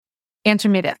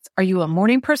Intermittent. Are you a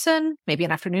morning person? Maybe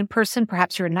an afternoon person?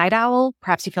 Perhaps you're a night owl.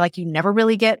 Perhaps you feel like you never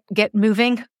really get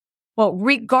moving. Well,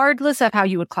 regardless of how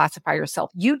you would classify yourself,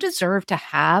 you deserve to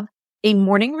have a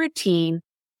morning routine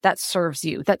that serves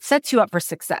you, that sets you up for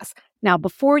success. Now,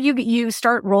 before you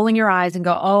start rolling your eyes and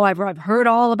go, oh, I've heard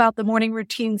all about the morning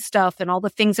routine stuff and all the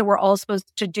things that we're all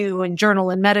supposed to do and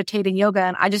journal and meditate and yoga,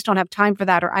 and I just don't have time for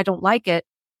that or I don't like it.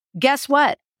 Guess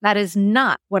what? That is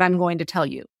not what I'm going to tell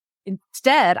you.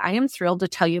 Instead, I am thrilled to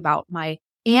tell you about my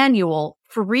annual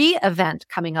free event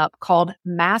coming up called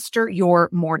Master Your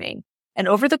Morning. And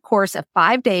over the course of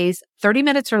 5 days, 30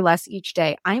 minutes or less each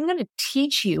day, I'm going to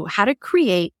teach you how to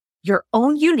create your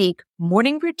own unique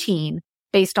morning routine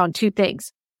based on two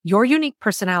things: your unique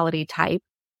personality type,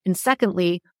 and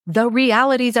secondly, the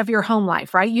realities of your home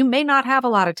life, right? You may not have a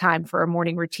lot of time for a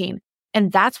morning routine.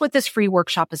 And that's what this free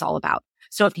workshop is all about.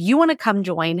 So if you want to come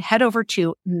join, head over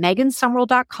to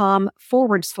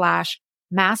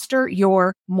megansumrell.com/master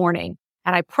your morning.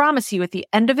 And I promise you at the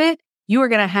end of it, you are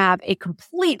going to have a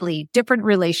completely different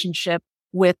relationship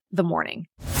with the morning.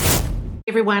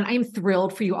 Everyone, I am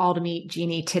thrilled for you all to meet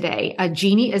Jeannie today.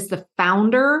 Jeannie is the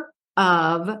founder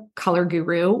of Color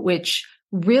Guru, which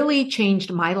really changed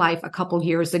my life a couple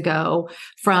years ago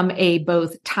from a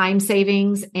both time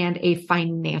savings and a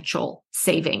financial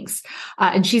savings.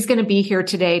 And she's going to be here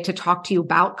today to talk to you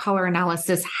about color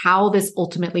analysis, how this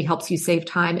ultimately helps you save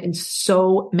time in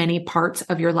so many parts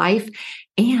of your life.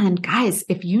 And guys,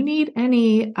 if you need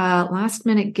any last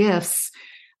minute gifts,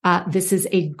 this is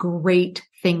a great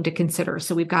thing to consider.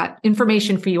 So we've got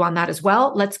information for you on that as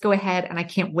well. Let's go ahead, and I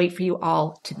can't wait for you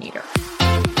all to meet her.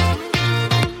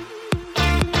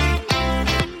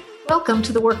 Welcome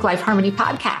to the Work-Life Harmony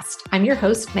Podcast. I'm your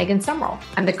host, Megan Sumrell.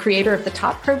 I'm the creator of the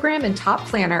Top Program and Top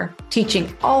Planner,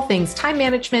 teaching all things time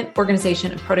management,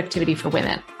 organization, and productivity for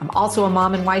women. I'm also a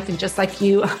mom and wife, and just like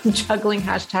you, I'm juggling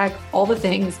 #all the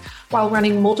things while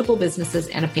running multiple businesses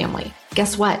and a family.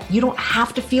 Guess what? You don't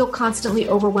have to feel constantly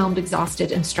overwhelmed,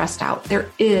 exhausted, and stressed out. There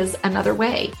is another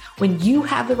way. When you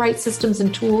have the right systems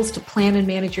and tools to plan and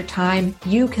manage your time,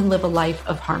 you can live a life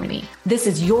of harmony. This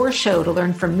is your show to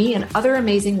learn from me and other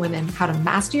amazing women how to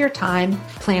master your time,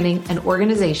 planning, and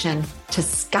organization to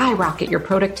skyrocket your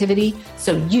productivity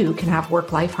so you can have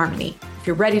work-life harmony. If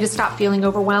you're ready to stop feeling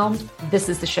overwhelmed, this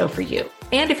is the show for you.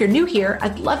 And if you're new here,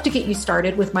 I'd love to get you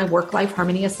started with my Work-Life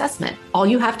Harmony Assessment. All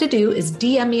you have to do is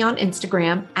DM me on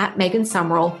Instagram at Megan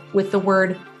Sumrell with the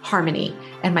word harmony,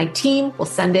 and my team will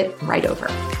send it right over.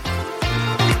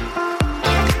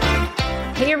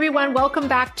 Hey everyone, welcome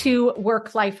back to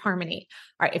Work-Life Harmony.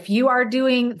 All right, if you are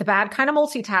doing the bad kind of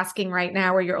multitasking right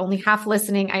now where you're only half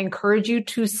listening, I encourage you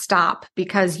to stop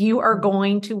because you are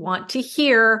going to want to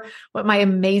hear what my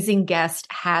amazing guest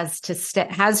has to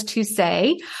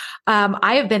say.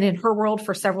 I have been in her world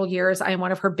for several years. I am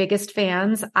one of her biggest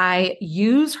fans. I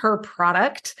use her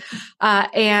product.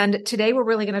 And today we're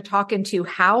really going to talk into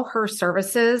how her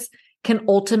services can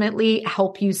ultimately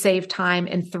help you save time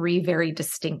in 3 very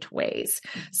distinct ways.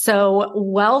 So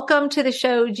welcome to the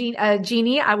show,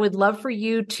 Jeannie. I would love for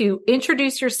you to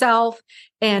introduce yourself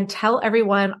and tell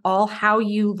everyone all how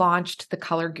you launched the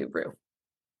Color Guru.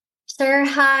 Sure.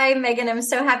 Hi, Megan. I'm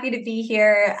so happy to be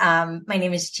here. My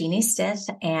name is Jeannie Stith,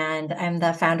 and I'm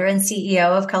the founder and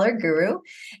CEO of Color Guru.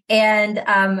 And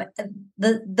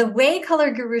the way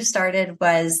Color Guru started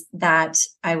was that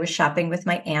I was shopping with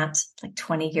my aunt like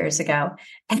 20 years ago,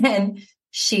 and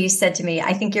she said to me,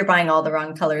 "I think you're buying all the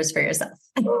wrong colors for yourself."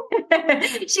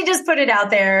 She just put it out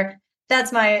there.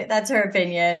 That's her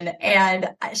opinion. And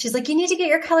she's like, "You need to get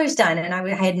your colors done." And I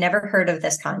had never heard of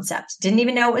this concept. Didn't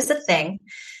even know it was a thing.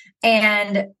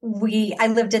 And I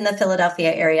lived in the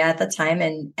Philadelphia area at the time,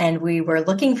 and we were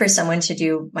looking for someone to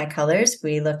do my colors.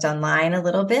 We looked online a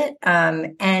little bit,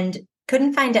 and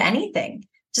couldn't find anything.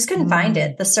 Just couldn't find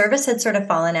it. The service had sort of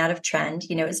fallen out of trend.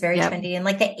 You know, it was very trendy in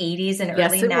like the 80s and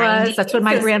early 90s. Was. That's when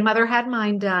my grandmother had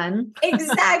mine done.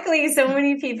 Exactly. So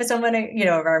many people, of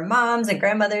our moms and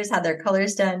grandmothers had their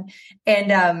colors done.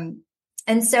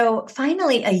 And so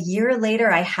finally, a year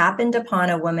later, I happened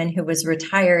upon a woman who was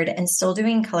retired and still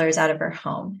doing colors out of her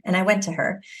home. And I went to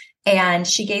her, and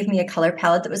she gave me a color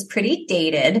palette that was pretty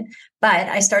dated, but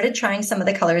I started trying some of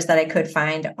the colors that I could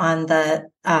find on the,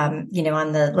 on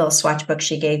the little swatch book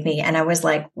she gave me. And I was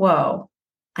like, whoa,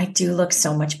 I do look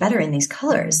so much better in these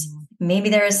colors. Maybe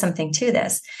there is something to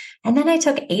this. And then I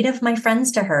took 8 of my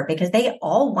friends to her because they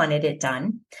all wanted it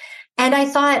done. And I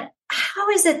thought, how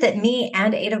is it that me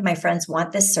and 8 of my friends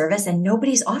want this service and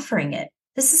nobody's offering it?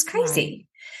 This is crazy.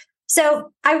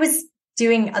 So I was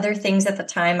doing other things at the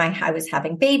time. I was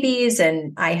having babies,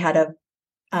 and I had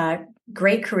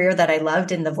great career that I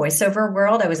loved in the voiceover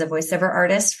world. I was a voiceover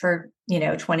artist for,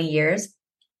 20 years.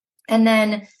 And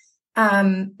then,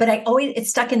 but it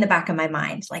stuck in the back of my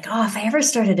mind, like, oh, if I ever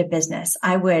started a business,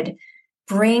 I would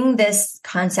bring this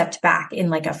concept back in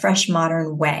like a fresh,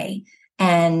 modern way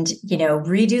and,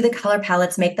 redo the color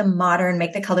palettes, make them modern,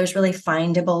 make the colors really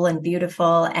findable and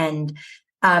beautiful. And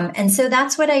so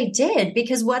that's what I did,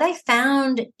 because what I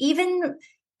found, even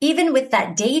with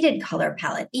that dated color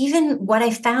palette, even what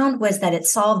I found was that it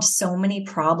solved so many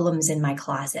problems in my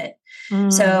closet.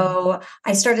 So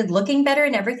I started looking better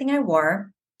in everything I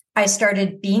wore. I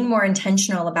started being more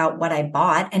intentional about what I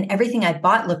bought, and everything I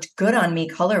bought looked good on me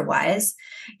color wise,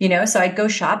 so I'd go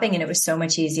shopping and it was so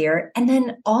much easier. And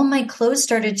then all my clothes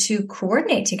started to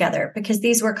coordinate together because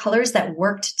these were colors that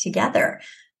worked together.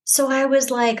 So I was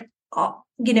like,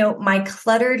 my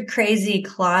cluttered, crazy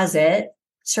closet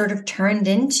sort of turned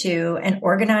into an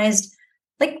organized,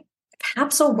 like,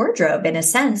 capsule wardrobe in a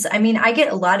sense. I mean, I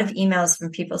get a lot of emails from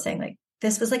people saying like,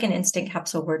 this was like an instant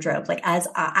capsule wardrobe. Like as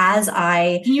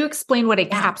I, can you explain what a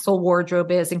capsule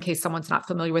wardrobe is in case someone's not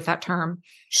familiar with that term?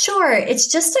 Sure. It's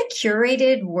just a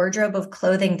curated wardrobe of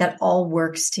clothing that all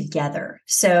works together.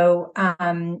 So,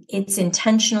 it's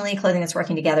intentionally clothing that's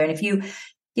working together. And if you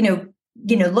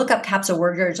look up capsule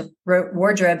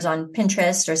wardrobes on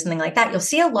Pinterest or something like that, you'll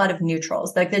see a lot of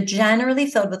neutrals. Like they're generally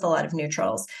filled with a lot of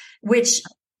neutrals, which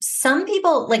some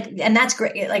people like, and that's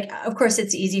great. Like, of course,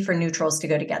 it's easy for neutrals to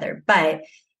go together, but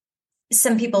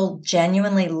some people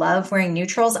genuinely love wearing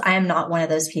neutrals. I am not one of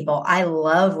those people. I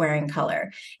love wearing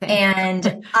color.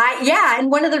 And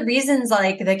and one of the reasons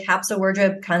like the capsule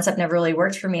wardrobe concept never really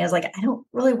worked for me is like, I don't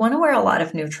really want to wear a lot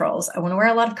of neutrals. I want to wear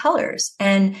a lot of colors.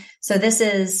 And so this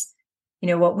is,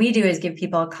 what we do is give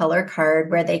people a color card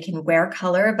where they can wear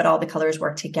color, but all the colors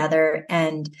work together.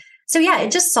 And so,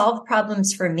 it just solved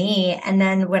problems for me. And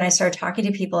then when I started talking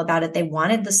to people about it, they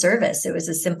wanted the service. It was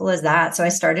as simple as that. So I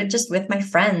started just with my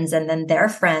friends, and then their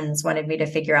friends wanted me to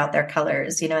figure out their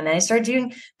colors, and then I started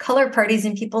doing color parties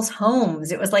in people's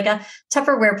homes. It was like a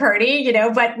Tupperware party,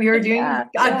 but we were doing a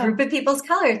group of people's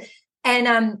colors.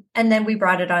 And then we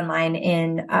brought it online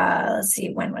in, let's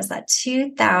see, when was that?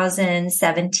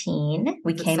 2017.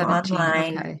 We came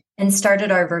online and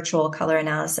started our virtual color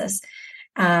analysis.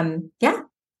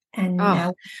 And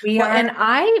now we are. And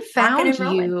I found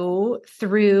you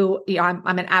through, I'm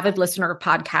an avid listener of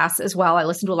podcasts as well. I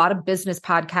listen to a lot of business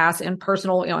podcasts and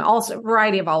personal, also a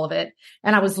variety of all of it.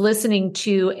 And I was listening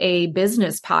to a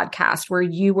business podcast where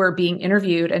you were being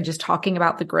interviewed and just talking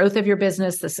about the growth of your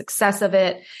business, the success of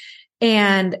it.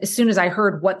 And as soon as I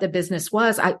heard what the business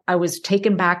was, I was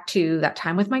taken back to that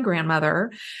time with my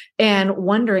grandmother and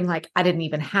wondering, like, I didn't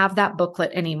even have that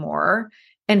booklet anymore,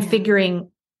 and figuring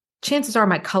chances are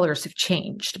my colors have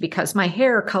changed because my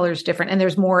hair color is different and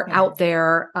there's more out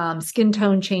there. Skin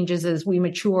tone changes as we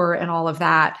mature and all of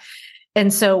that.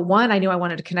 And so one, I knew I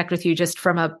wanted to connect with you just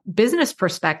from a business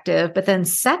perspective, but then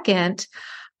second,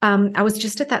 I was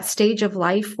just at that stage of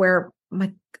life where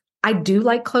I do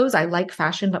like clothes. I like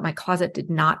fashion, but my closet did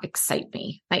not excite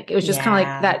me. Like it was just kind of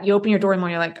like that. You open your door in the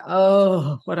morning, you're like,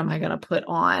 oh, what am I going to put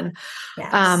on?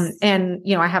 Yes. And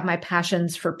I have my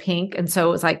passions for pink. And so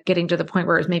it was like getting to the point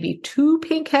where it was maybe too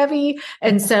pink heavy.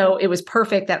 And so it was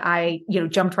perfect that I,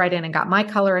 jumped right in and got my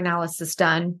color analysis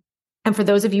done. And for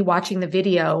those of you watching the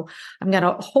video, I'm going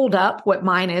to hold up what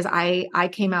mine is. I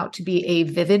came out to be a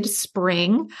vivid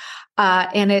spring.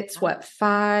 And it's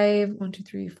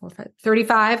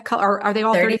 35 color. Are they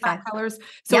all 35 colors?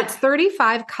 So it's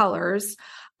 35 colors.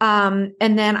 And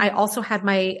then I also had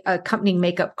my accompanying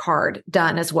makeup card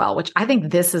done as well, which I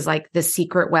think this is like the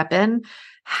secret weapon.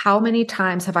 How many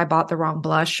times have I bought the wrong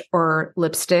blush or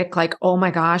lipstick? Like, oh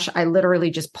my gosh, I literally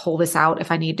just pull this out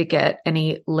if I need to get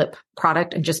any lip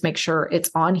product and just make sure it's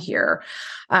on here.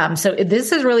 So this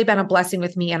has really been a blessing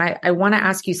with me. And I want to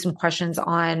ask you some questions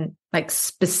on like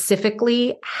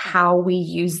specifically how we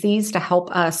use these to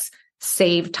help us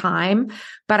save time.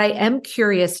 But I am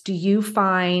curious, do you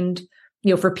find,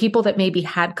 for people that maybe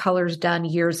had colors done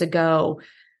years ago,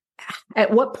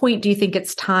 at what point do you think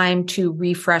it's time to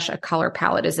refresh a color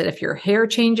palette? Is it if your hair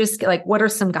changes? Like, what are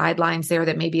some guidelines there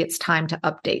that maybe it's time to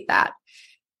update that?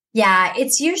 Yeah,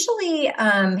 it's usually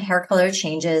hair color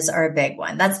changes are a big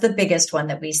one. That's the biggest one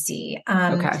that we see.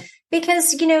 Because,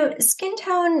 skin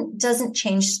tone doesn't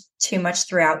change too much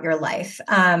throughout your life.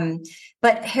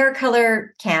 But hair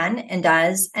color can and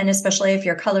does. And especially if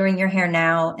you're coloring your hair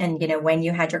now and, when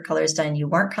you had your colors done, you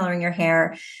weren't coloring your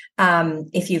hair.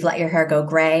 If you've let your hair go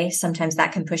gray, sometimes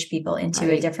that can push people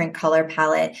into a different color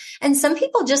palette. And some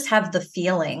people just have the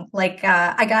feeling like,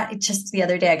 I got just the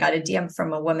other day, I got a DM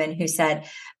from a woman who said,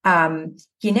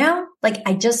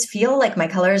 I just feel like my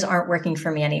colors aren't working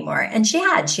for me anymore. And she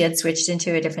had switched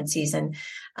into a different season.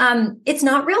 It's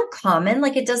not real common.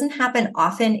 Like it doesn't happen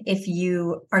often if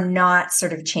you are not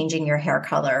sort of changing your hair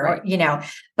color,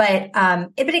 but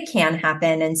it can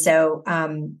happen. And so,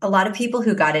 a lot of people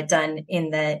who got it done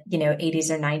in the, 80s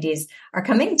or 90s are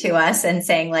coming to us and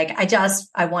saying like,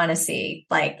 I want to see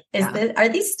like, are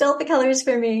these still the colors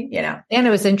for me? And it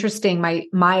was interesting. My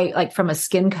like from a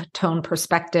skin tone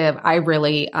perspective, I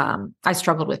really, I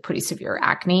struggled with pretty severe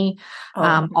acne,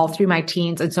 all through my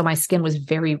teens. And so my skin was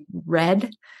very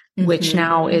red, which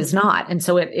now is not. And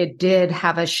so it did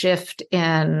have a shift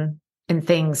in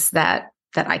things that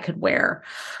I could wear.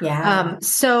 Yeah.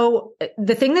 So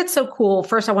the thing that's so cool,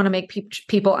 first, I want to make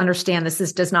people understand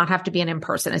this does not have to be an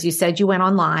in-person. As you said, you went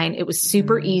online. It was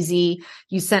super easy.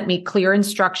 You sent me clear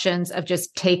instructions of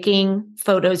just taking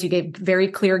photos. You gave very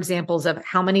clear examples of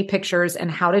how many pictures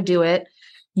and how to do it.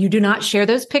 You do not share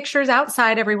those pictures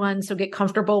outside, everyone. So get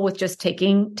comfortable with just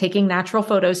taking natural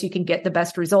photos so you can get the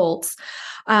best results.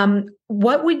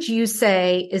 What would you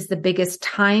say is the biggest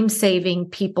time saving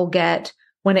people get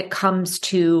when it comes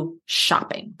to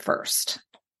shopping first?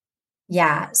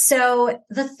 Yeah. So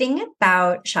the thing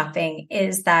about shopping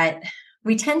is that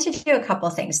we tend to do a couple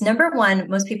of things. Number one,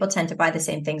 most people tend to buy the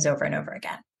same things over and over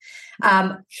again.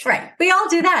 Right. We all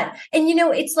do that. And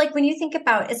it's like when you think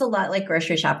about, it's a lot like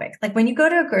grocery shopping. Like when you go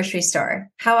to a grocery store,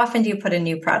 how often do you put a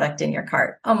new product in your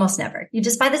cart? Almost never. You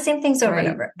just buy the same things over and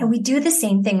over. And we do the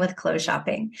same thing with clothes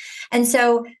shopping. And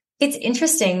so it's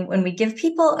interesting when we give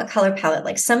people a color palette,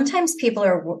 like sometimes people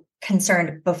are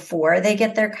concerned before they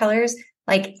get their colors.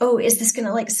 Like, oh, is this going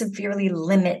to like severely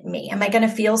limit me? Am I going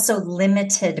to feel so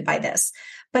limited by this?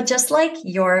 But just like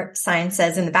your sign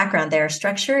says in the background there,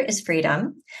 structure is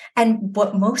freedom. And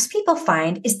what most people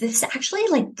find is this actually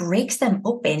like breaks them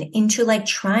open into like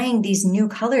trying these new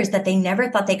colors that they never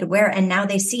thought they could wear. And now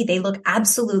they see they look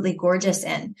absolutely gorgeous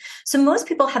in. So most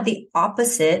people have the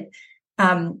opposite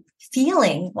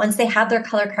feeling once they have their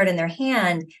color card in their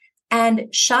hand.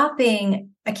 And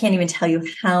shopping, I can't even tell you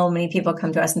how many people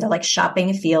come to us and they're like,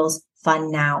 shopping feels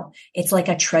fun now. It's like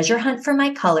a treasure hunt for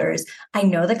my colors. I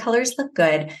know the colors look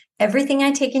good. Everything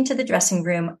I take into the dressing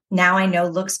room now I know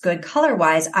looks good color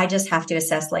wise. I just have to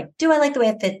assess like, do I like the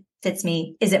way it fits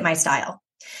me? Is it my style?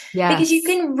 Yeah. Because you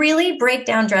can really break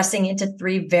down dressing into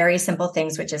three very simple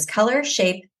things, which is color,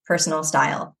 shape, personal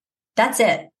style. That's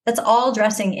it. That's all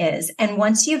dressing is. And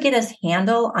once you get a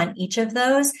handle on each of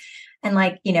those and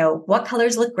like, what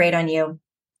colors look great on you,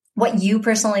 what you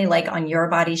personally like on your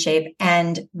body shape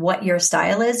and what your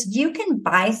style is, you can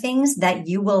buy things that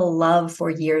you will love for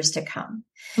years to come.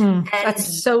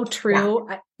 That's so true.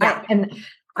 Yeah. And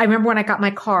I remember when I got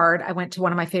my card, I went to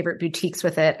one of my favorite boutiques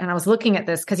with it. And I was looking at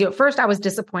this because at first I was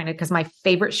disappointed because my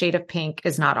favorite shade of pink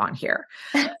is not on here.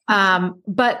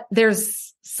 But there's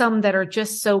some that are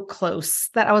just so close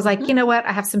that I was like, you know what?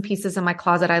 I have some pieces in my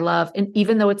closet I love. And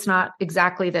even though it's not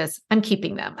exactly this, I'm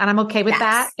keeping them and I'm okay with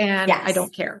that. And I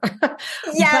don't care. But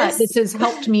this has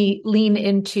helped me lean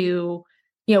into,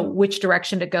 which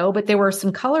direction to go. But there were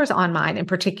some colors on mine in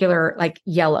particular, like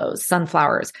yellows,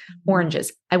 sunflowers,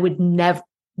 oranges. I would never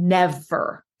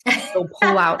go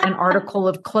pull out an article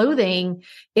of clothing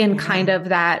in kind of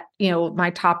that,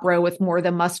 my top row with more of the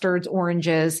mustards,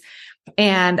 oranges.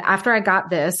 And after I got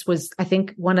this was, I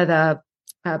think one of the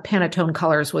Pantone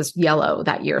colors was yellow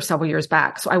that year, several years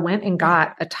back. So I went and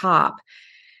got a top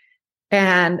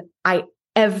and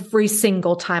every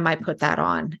single time I put that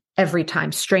on, every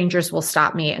time strangers will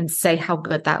stop me and say how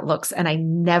good that looks. And I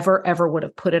never, ever would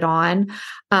have put it on.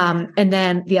 And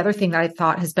then the other thing that I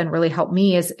thought has been really helped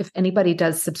me is if anybody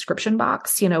does subscription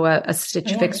box, a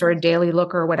Stitch Fix or a Daily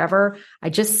Look or whatever, I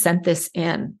just sent this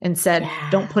in and said,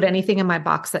 don't put anything in my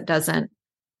box that doesn't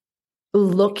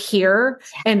look here.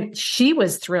 And she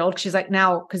was thrilled. She's like,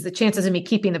 now, because the chances of me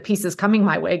keeping the pieces coming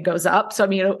my way goes up. So, I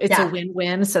mean, it's a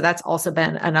win-win. So that's also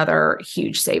been another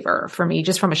huge saver for me,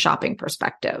 just from a shopping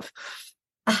perspective.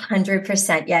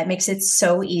 100%. Yeah. It makes it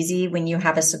so easy when you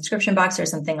have a subscription box or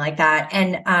something like that.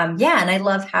 And, and I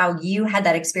love how you had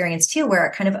that experience too, where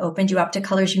it kind of opened you up to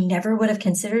colors you never would have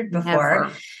considered before.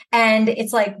 Never. And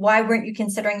it's like, why weren't you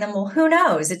considering them? Well, who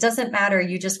knows? It doesn't matter.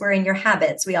 You just were in your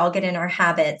habits. We all get in our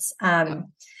habits.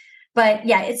 But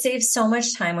yeah, it saves so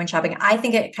much time when shopping. I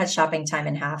think it cuts shopping time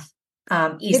in half,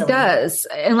 easily. It does.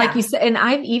 And like Yeah. you said, and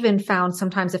I've even found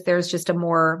sometimes if there's just a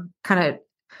more kind of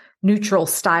neutral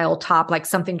style top, like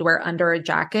something to wear under a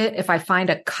jacket, if I find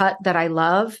a cut that I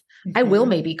love, I will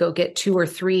maybe go get 2 or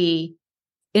 3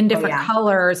 in Oh different yeah.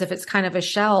 colors if it's kind of a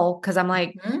shell, because I'm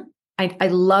like, I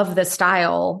love the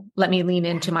style. Let me lean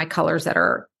into my colors that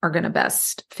are going to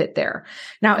best fit there.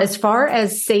 Now, as far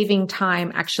as saving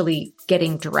time actually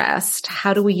getting dressed,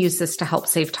 how do we use this to help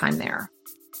save time there?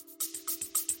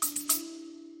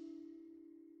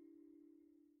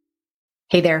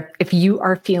 Hey there, if you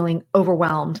are feeling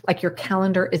overwhelmed, like your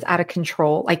calendar is out of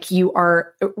control, like you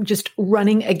are just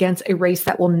running against a race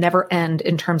that will never end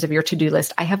in terms of your to-do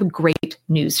list, I have great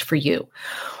news for you.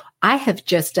 I have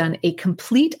just done a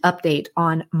complete update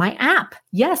on my app.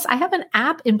 Yes, I have an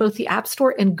app in both the App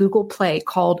Store and Google Play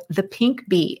called The Pink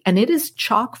Bee, and it is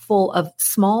chock full of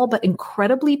small but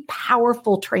incredibly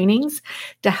powerful trainings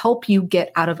to help you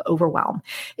get out of overwhelm.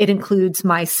 It includes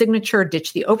my signature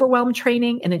Ditch the Overwhelm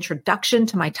training, an introduction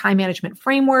to my time management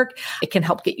framework. It can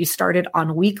help get you started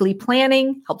on weekly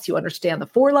planning, helps you understand the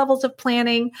 4 levels of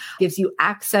planning, gives you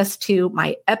access to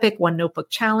my epic One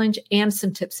Notebook challenge, and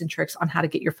some tips and tricks on how to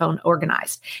get your phone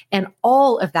organized. And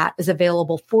all of that is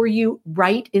available for you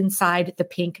right inside the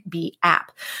Pink Bee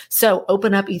app. So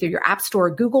open up either your App Store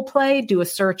or Google Play, do a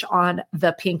search on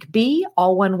the Pink Bee,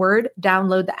 all one word,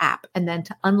 download the app. And then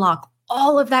to unlock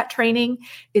all of that training,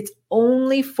 it's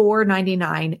only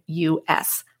 $4.99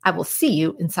 US. I will see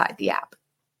you inside the app.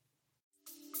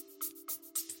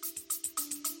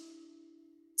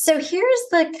 So here's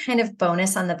the kind of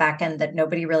bonus on the back end that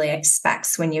nobody really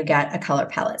expects when you get a color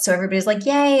palette. So everybody's like,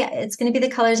 yay, it's going to be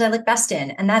the colors I look best in.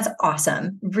 And that's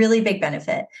awesome. Really big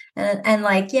benefit. And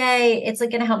like, yay, it's like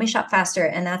going to help me shop faster.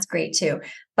 And that's great too.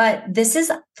 But this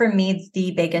is, for me, the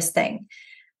biggest thing.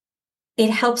 It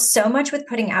helps so much with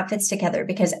putting outfits together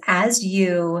because as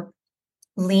you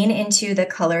lean into the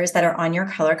colors that are on your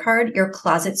color card, your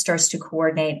closet starts to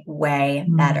coordinate way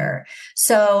better.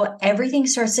 So everything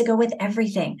starts to go with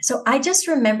everything. So I just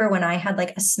remember when I had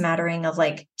like a smattering of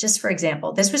like, just for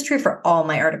example, this was true for all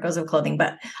my articles of clothing,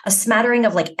 but a smattering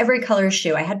of like every color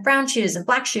shoe. I had brown shoes and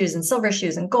black shoes and silver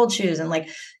shoes and gold shoes and like,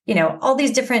 all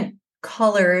these different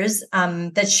colors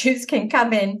that shoes can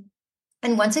come in.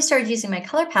 And once I started using my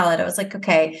color palette, I was like,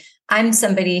 okay, I'm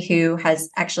somebody who has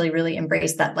actually really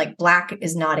embraced that. Like black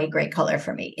is not a great color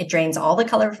for me. It drains all the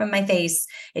color from my face.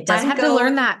 It doesn't I have to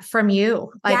learn that from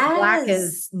you. Like black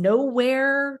is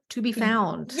nowhere to be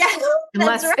found. Yeah,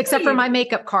 unless, right. Except for my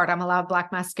makeup card, I'm allowed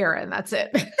black mascara and that's it.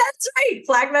 That's right.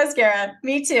 Black mascara.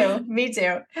 Me too. Me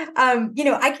too.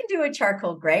 I can do a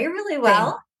charcoal gray really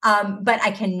well. But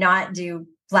I cannot do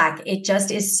black.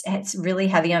 It's really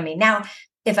heavy on me. Now,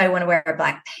 if I want to wear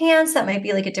black pants, that might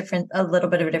be like a little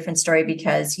bit of a different story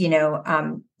because,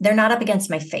 they're not up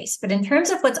against my face. But in terms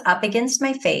of what's up against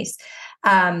my face,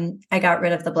 I got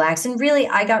rid of the blacks. And really,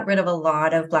 I got rid of a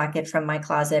lot of black from my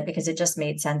closet because it just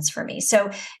made sense for me. So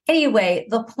anyway,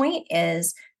 the point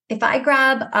is, if I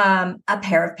grab a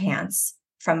pair of pants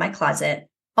from my closet,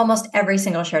 almost every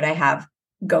single shirt I have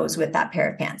goes with that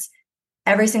pair of pants.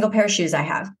 Every single pair of shoes I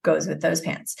have goes with those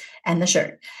pants and the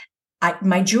shirt.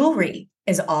 My jewelry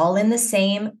is all in the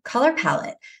same color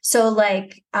palette. So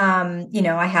like,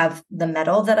 I have the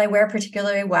metal that I wear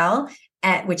particularly well,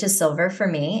 which is silver for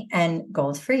me and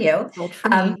gold for you. Gold for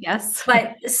me, yes.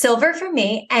 But silver for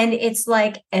me. And it's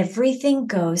like everything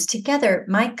goes together.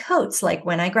 My coats, like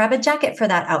when I grab a jacket for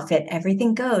that outfit,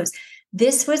 everything goes.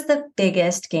 This was the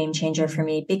biggest game changer for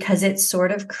me because it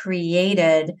sort of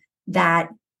created that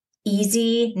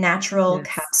easy, natural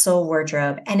capsule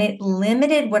wardrobe. And it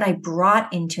limited what I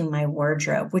brought into my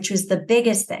wardrobe, which was the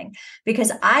biggest thing.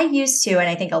 Because I used to, and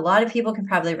I think a lot of people can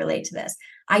probably relate to this,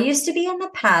 I used to be in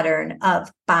the pattern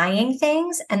of buying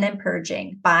things and then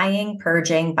purging, buying,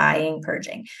 purging, buying,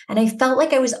 purging. And I felt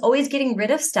like I was always getting rid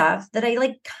of stuff that I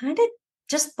like kind of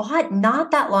just bought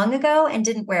not that long ago and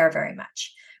didn't wear very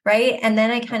much. Right. And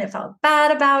then I kind of felt bad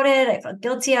about it. I felt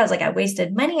guilty. I was like, I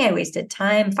wasted money. I wasted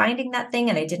time finding that thing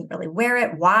and I didn't really wear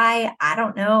it. Why? I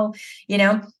don't know,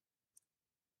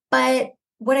 But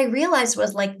what I realized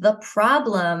was like the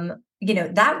problem,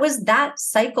 that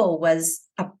cycle was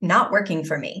not working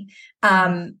for me.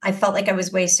 I felt like I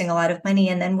was wasting a lot of money.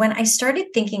 And then when I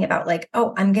started thinking about like,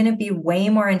 oh, I'm going to be way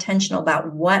more intentional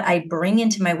about what I bring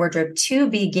into my wardrobe to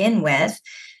begin with,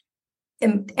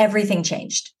 everything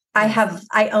changed.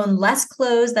 I own less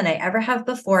clothes than I ever have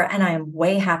before, and I am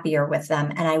way happier with them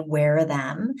and I wear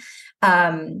them.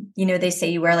 They say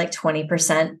you wear like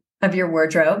 20% of your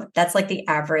wardrobe. That's like the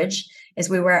average. is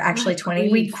we wear actually 20,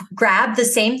 we grab the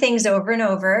same things over and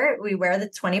over. We wear the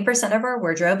 20% of our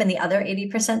wardrobe and the other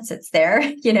 80% sits there,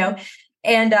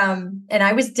 And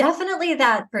I was definitely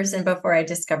that person before I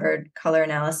discovered color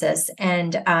analysis.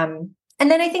 And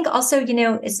then I think also,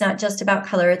 it's not just about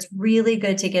color. It's really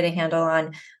good to get a handle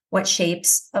on what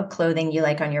shapes of clothing you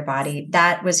like on your body.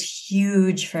 That was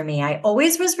huge for me. I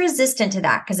always was resistant to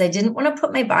that because I didn't want to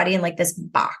put my body in like this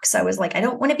box. I was like, I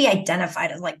don't want to be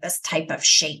identified as like this type of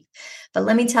shape. But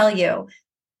let me tell you,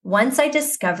 once I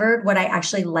discovered what I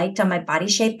actually liked on my body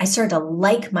shape, I started to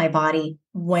like my body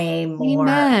way more.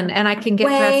 Amen. And I can get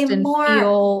dressed and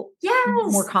feel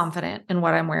more confident in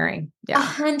what I'm wearing. Yeah.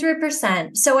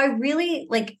 100%. So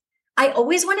I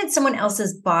always wanted someone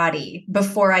else's body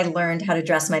before I learned how to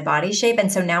dress my body shape.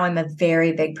 And so now I'm a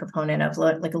very big proponent of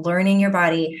learning your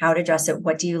body, how to dress it.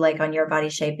 What do you like on your body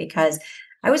shape? Because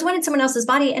I always wanted someone else's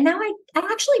body. And now I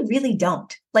actually really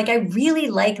don't. I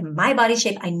really like my body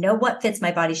shape. I know what fits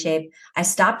my body shape. I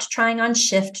stopped trying on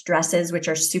shift dresses, which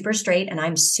are super straight and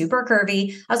I'm super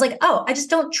curvy. I was like, oh, I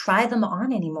just don't try them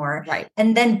on anymore. Right.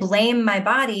 And then blame my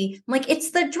body. I'm like,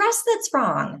 it's the dress that's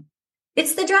wrong.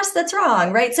 It's the dress that's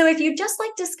wrong, right? So if you just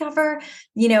discover,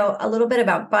 a little bit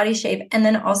about body shape and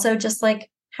then also just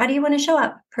how do you want to show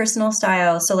up? Personal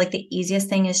style. So the easiest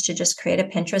thing is to just create a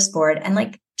Pinterest board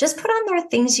and just put on there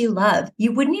things you love.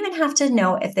 You wouldn't even have to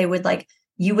know if they would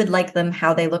you would like them,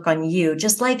 how they look on you.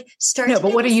 Just start. No,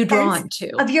 but what are you drawn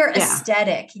to? Of your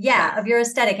aesthetic. Yeah, of your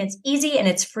aesthetic. It's easy and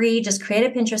it's free. Just create a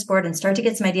Pinterest board and start to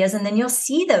get some ideas. And then you'll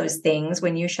see those things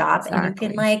when you shop and you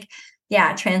can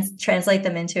translate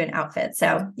them into an outfit.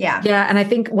 So, yeah. Yeah. And I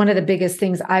think one of the biggest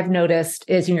things I've noticed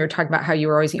is, you're talking about how you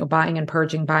were always, buying and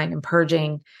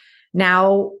purging.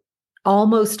 Now,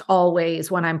 almost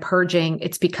always when I'm purging,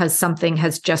 it's because something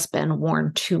has just been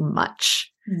worn too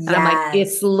much. Yes. And I'm like,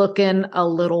 it's looking a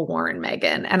little worn,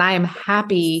 Megan. And I am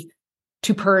happy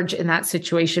to purge in that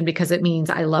situation because it means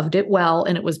I loved it well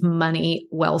and it was money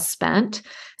well spent.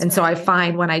 And so I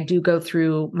find when I do go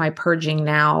through my purging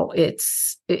now, it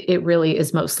really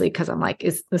is mostly because I'm like,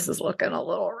 this is looking a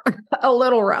little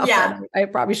rough. Yeah. I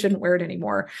probably shouldn't wear it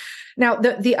anymore. Now,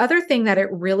 the other thing that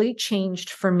it really changed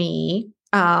for me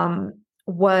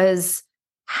was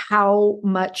how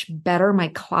much better my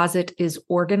closet is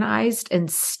organized and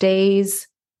stays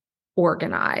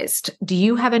organized. Do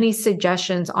you have any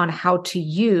suggestions on how to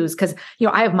use? Because,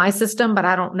 I have my system, but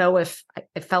I don't know if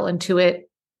I fell into it.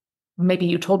 Maybe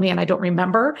you told me and I don't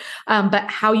remember, but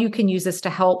how you can use this to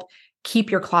help keep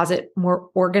your closet more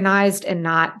organized and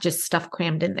not just stuff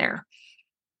crammed in there.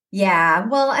 Yeah,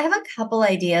 well, I have a couple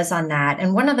ideas on that.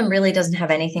 And one of them really doesn't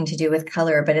have anything to do with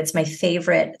color, but it's my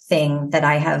favorite thing that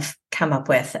I have come up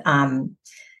with.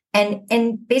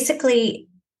 And basically,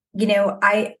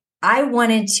 I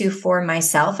wanted to, for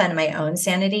myself and my own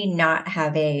sanity, not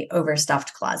have a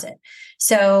overstuffed closet.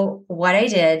 So what I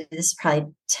did, this is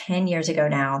probably 10 years ago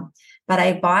now, but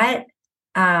I bought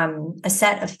a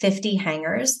set of 50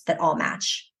 hangers that all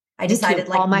match. I decided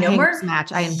all my no hangers more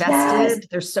match. I invested. Yes.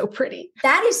 They're so pretty.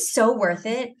 That is so worth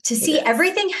it to see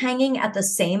everything hanging at the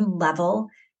same level.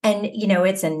 And,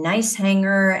 it's a nice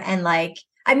hanger. And mine.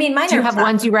 Do you have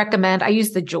ones you recommend? I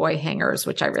use the Joy hangers,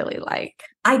 which I really like.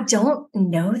 I don't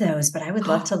know those, but I would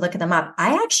love to look them up.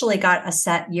 I actually got a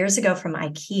set years ago from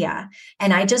IKEA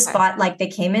and I just bought they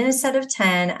came in a set of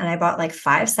 10 and I bought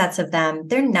 5 sets of them.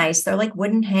 They're nice. They're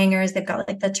wooden hangers. They've got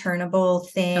the turnable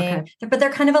thing, but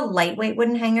they're kind of a lightweight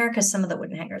wooden hanger because some of the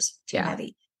wooden hangers are too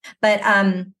heavy. But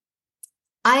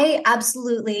I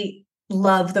absolutely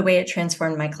love the way it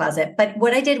transformed my closet. But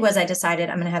what I did was I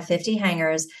decided I'm going to have 50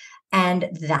 hangers and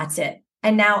that's it.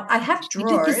 And now I have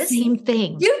drawers. You did the same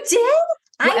thing. You did?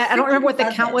 I don't remember what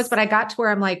the count was, but I got to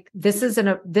where I'm like, this is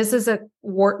a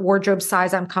wardrobe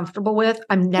size I'm comfortable with.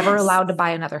 I'm never allowed to buy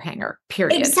another hanger,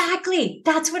 period. Exactly.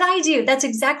 That's what I do. That's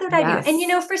exactly what I do.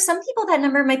 And, for some people, that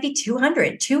number might be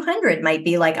 200. 200 might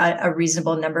be a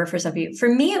reasonable number for some people.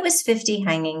 For me, it was 50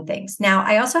 hanging things. Now,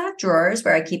 I also have drawers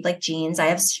where I keep jeans. I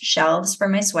have shelves for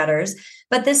my sweaters,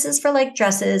 but this is for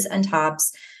dresses and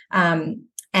tops. I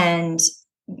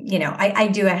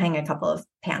do hang a couple of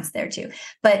pants there too.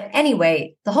 But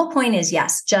anyway, the whole point is,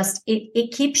 yes, just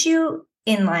it keeps you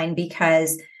in line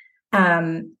because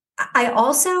I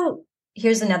also,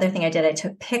 here's another thing I did. I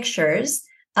took pictures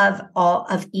of all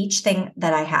of each thing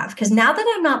that I have. Because now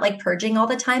that I'm not purging all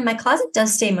the time, my closet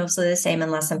does stay mostly the same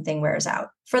unless something wears out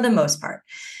for the most part.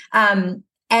 And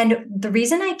the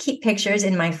reason I keep pictures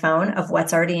in my phone of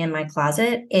what's already in my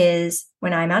closet is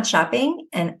when I'm out shopping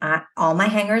and all my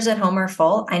hangers at home are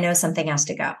full, I know something has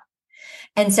to go.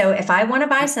 And so if I want to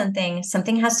buy something,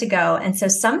 something has to go. And so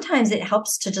sometimes it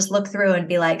helps to just look through and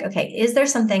be like, okay, is there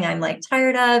something I'm like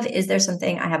tired of? Is there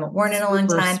something I haven't worn in a long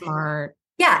Super time? smart.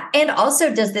 Yeah. And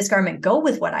also, does this garment go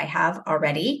with what I have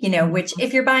already? Which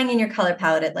if you're buying in your color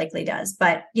palette, it likely does.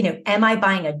 But, am I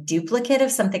buying a duplicate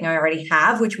of something I already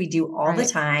have, which we do all the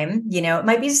time? It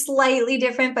might be slightly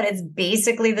different, but it's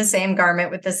basically the same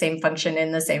garment with the same function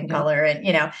in the same color.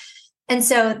 And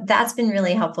so that's been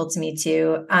really helpful to me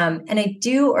too. And I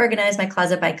do organize my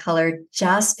closet by color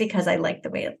just because I like the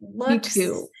way it looks. Me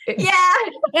too. Yeah.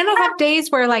 And I have days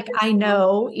where I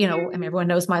know, everyone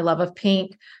knows my love of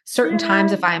pink. Certain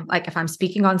times if I'm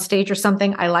speaking on stage or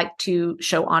something, I like to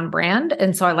show on brand.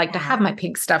 And so I like to have my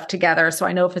pink stuff together. So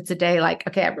I know if it's a day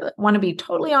okay, I really want to be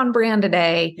totally on brand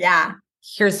today. Yeah.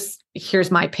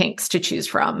 Here's my pinks to choose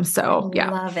from. So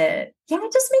yeah. Love it. Yeah.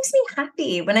 It just makes me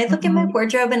happy when I look at my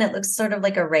wardrobe and it looks sort of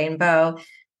like a rainbow.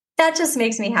 That just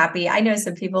makes me happy. I know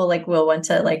some people will want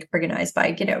to organize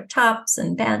by, tops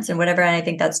and pants and whatever. And I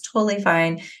think that's totally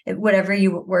fine. Whatever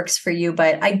works for you.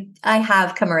 But I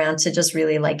have come around to just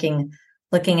really looking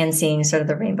and seeing sort of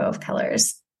the rainbow of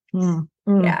colors.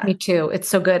 Yeah, me too. It's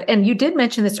so good. And you did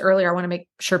mention this earlier. I want to make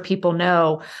sure people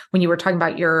know when you were talking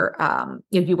about your,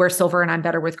 you wear silver and I'm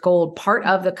better with gold. Part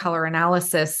of the color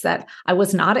analysis that I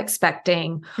was not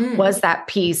expecting was that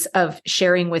piece of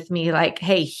sharing with me,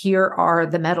 hey, here are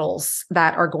the metals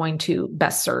that are going to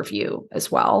best serve you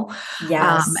as well.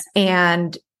 Yes.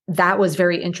 And that was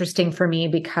very interesting for me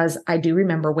because I do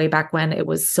remember way back when it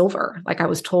was silver. I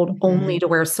was told only to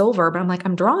wear silver, but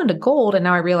I'm drawn to gold. And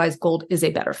now I realize gold is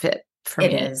a better fit for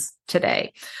me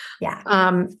today. Yeah.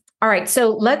 All right.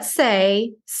 So let's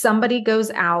say somebody goes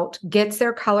out, gets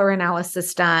their color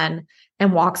analysis done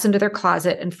and walks into their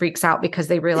closet and freaks out because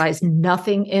they realize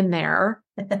nothing in there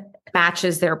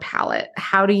matches their palette.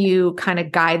 How do you kind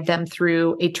of guide them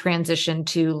through a transition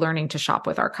to learning to shop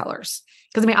with our colors?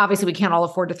 Because obviously we can't all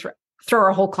afford to throw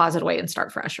our whole closet away and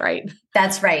start fresh, right?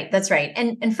 That's right.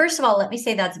 And first of all, let me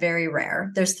say that's very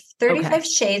rare. There's 35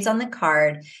 shades on the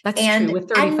card. That's true with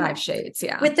 35 shades.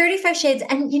 Yeah. With 35 shades.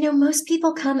 And, most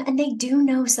people come and they do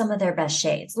know some of their best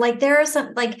shades. There are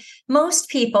some, most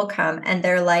people come and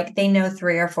they're they know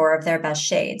 3 or 4 of their best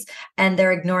shades and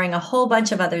they're ignoring a whole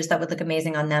bunch of others that would look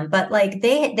amazing on them. But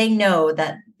they know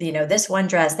that, this one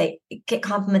dress, they get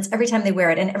compliments every time they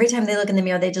wear it. And every time they look in the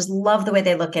mirror, they just love the way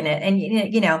they look in it.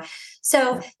 And,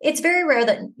 so it's very rare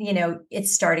that,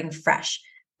 it's starting fresh,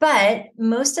 but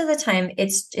most of the time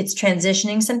it's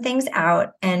transitioning some things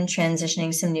out and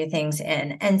transitioning some new things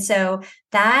in. And so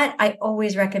that I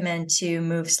always recommend to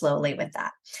move slowly with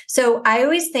that. So I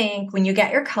always think when you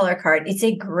get your color card, it's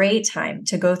a great time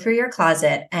to go through your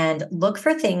closet and look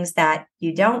for things that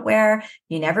you don't wear,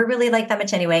 you never really like that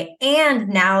much anyway. And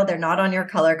now they're not on your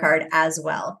color card as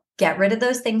well. Get rid of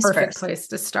those things first. Perfect place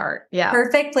to start. Yeah.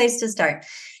 Perfect place to start.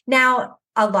 Now,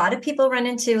 a lot of people run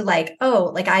into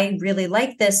I really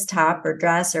like this top or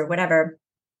dress or whatever,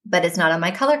 but it's not on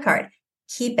my color card.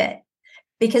 Keep it.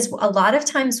 Because a lot of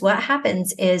times what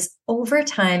happens is over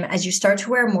time, as you start to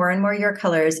wear more and more your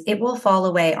colors, it will fall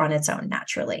away on its own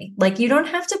naturally. You don't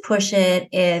have to push it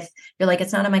if you're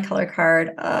it's not on my color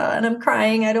card and I'm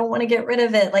crying. I don't want to get rid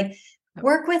of it.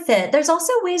 Work with it. There's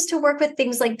also ways to work with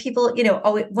things people,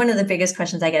 one of the biggest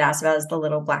questions I get asked about is the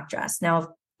little black dress. Now,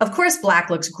 of course,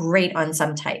 black looks great on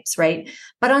some types, right?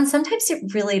 But on some types,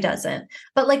 it really doesn't.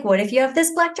 But what if you have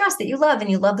this black dress that you love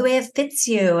and you love the way it fits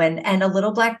you and a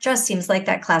little black dress seems like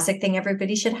that classic thing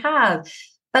everybody should have.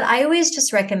 But I always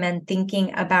just recommend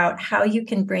thinking about how you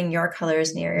can bring your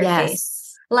colors near your face.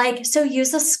 So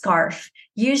use a scarf,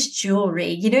 use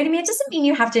jewelry. You know what I mean? It doesn't mean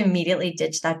you have to immediately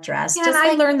ditch that dress. Yeah, and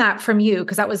I learned that from you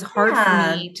because that was hard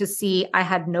for me to see. I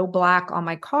had no black on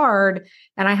my card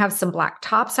and I have some black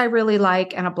tops I really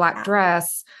like and a black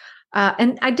dress.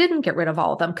 And I didn't get rid of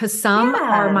all of them because some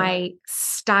are my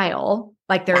style,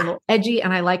 they're a little edgy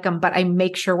and I like them, but I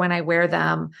make sure when I wear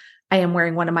them, I am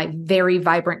wearing one of my very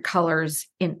vibrant colors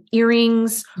in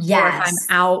earrings. Or if I'm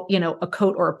out, a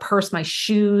coat or a purse, my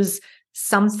shoes,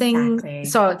 something. Exactly.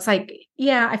 So it's I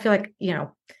feel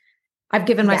I've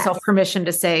given myself permission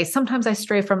to say, sometimes I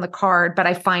stray from the card, but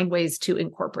I find ways to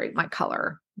incorporate my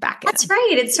color back in. That's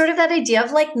right. It's sort of that idea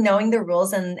of knowing the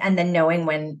rules and then knowing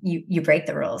when you break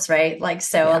the rules, right?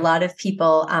 A lot of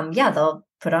people,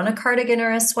 put on a cardigan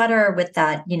or a sweater with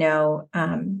that,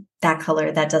 that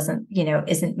color that doesn't,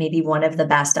 isn't maybe one of the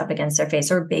best up against their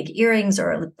face, or big earrings,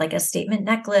 or like a statement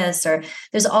necklace, or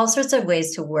there's all sorts of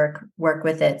ways to work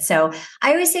with it. So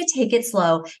I always say, take it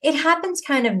slow. It happens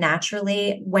kind of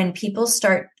naturally when people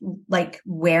start like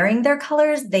wearing their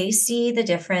colors, they see the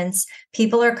difference.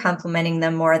 People are complimenting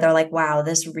them more. They're like, wow,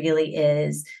 this really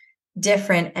is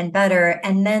different and better.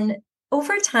 And then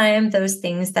over time, those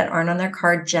things that aren't on their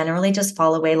card generally just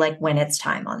fall away, like when it's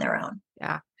time on their own.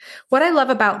 Yeah. What I love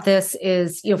about this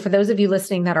is, for those of you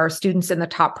listening that are students in the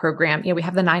top program, we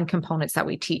have the 9 components that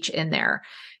we teach in there.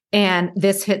 And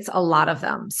this hits a lot of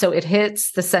them. So it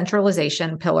hits the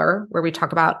centralization pillar where we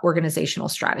talk about organizational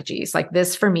strategies. Like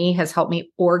this for me has helped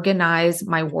me organize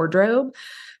my wardrobe.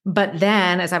 But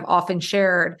then, as I've often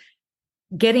shared,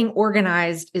 getting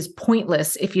organized is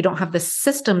pointless if you don't have the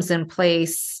systems in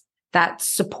place that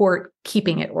support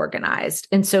keeping it organized.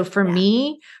 And so for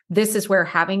me, this is where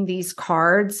having these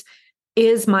cards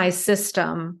is my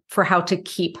system for how to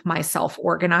keep myself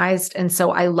organized. And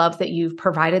so I love that you've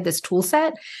provided this tool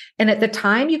set. And at the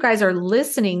time you guys are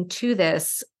listening to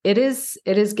this, it is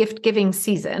gift giving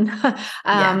season.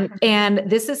 And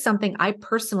this is something I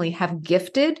personally have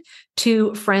gifted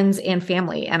to friends and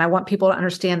family. And I want people to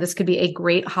understand this could be a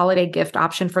great holiday gift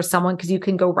option for someone, because you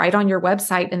can go right on your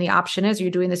website and the option is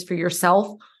you're doing this for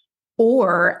yourself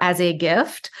or as a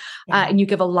gift. And you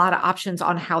give a lot of options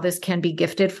on how this can be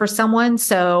gifted for someone.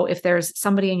 So if there's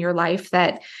somebody in your life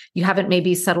that you haven't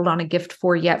maybe settled on a gift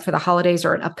for yet for the holidays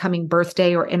or an upcoming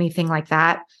birthday or anything like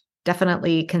that,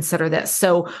 definitely consider this.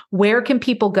 So where can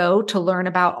people go to learn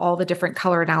about all the different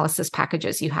color analysis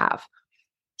packages you have?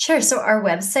 Sure. So our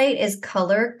website is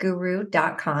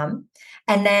colorguru.com.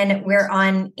 And then we're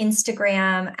on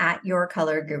Instagram at Your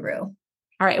Color Guru.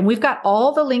 All right. And we've got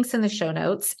all the links in the show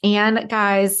notes. And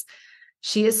guys,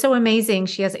 she is so amazing.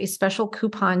 She has a special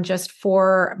coupon just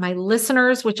for my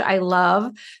listeners, which I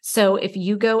love. So if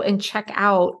you go and check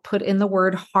out, put in the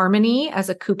word harmony as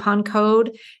a coupon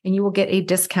code, and you will get a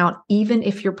discount, even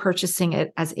if you're purchasing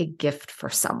it as a gift for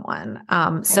someone.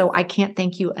 So I can't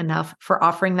thank you enough for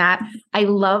offering that. I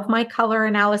love my color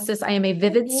analysis. I am a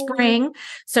vivid spring.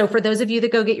 So for those of you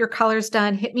that go get your colors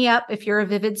done, hit me up if you're a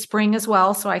vivid spring as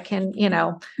well. So I can,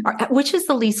 which is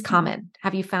the least common?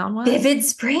 Have you found one? Vivid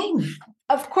spring.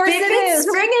 Of course it is.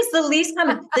 Spring is the least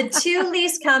common. The 2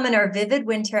 least common are vivid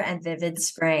winter and vivid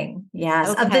spring. Yes.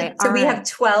 Okay, we have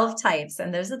 12 types,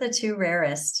 and those are the 2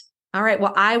 rarest. All right.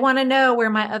 Well, I want to know where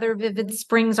my other vivid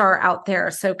springs are out there.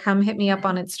 So come hit me up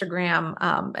on Instagram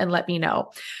and let me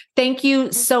know. Thank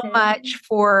you so much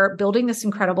for building this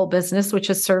incredible business, which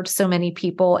has served so many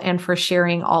people, and for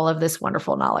sharing all of this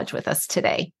wonderful knowledge with us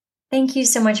today. Thank you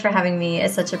so much for having me.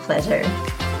 It's such a pleasure.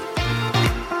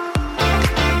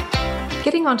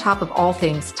 Getting on top of all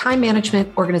things time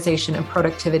management, organization, and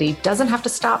productivity doesn't have to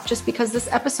stop just because this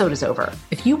episode is over.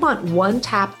 If you want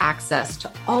one-tap access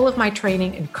to all of my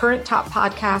training and current top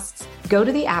podcasts, go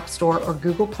to the App Store or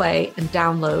Google Play and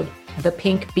download the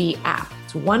Pink Bee app.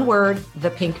 It's one word, the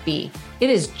Pink Bee. It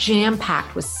is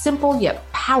jam-packed with simple yet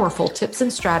powerful tips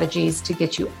and strategies to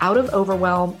get you out of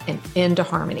overwhelm and into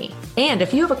harmony. And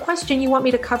if you have a question you want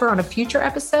me to cover on a future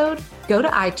episode, go to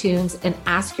iTunes and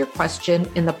ask your question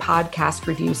in the podcast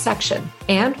review section.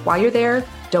 And while you're there,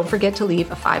 don't forget to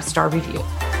leave a 5-star review.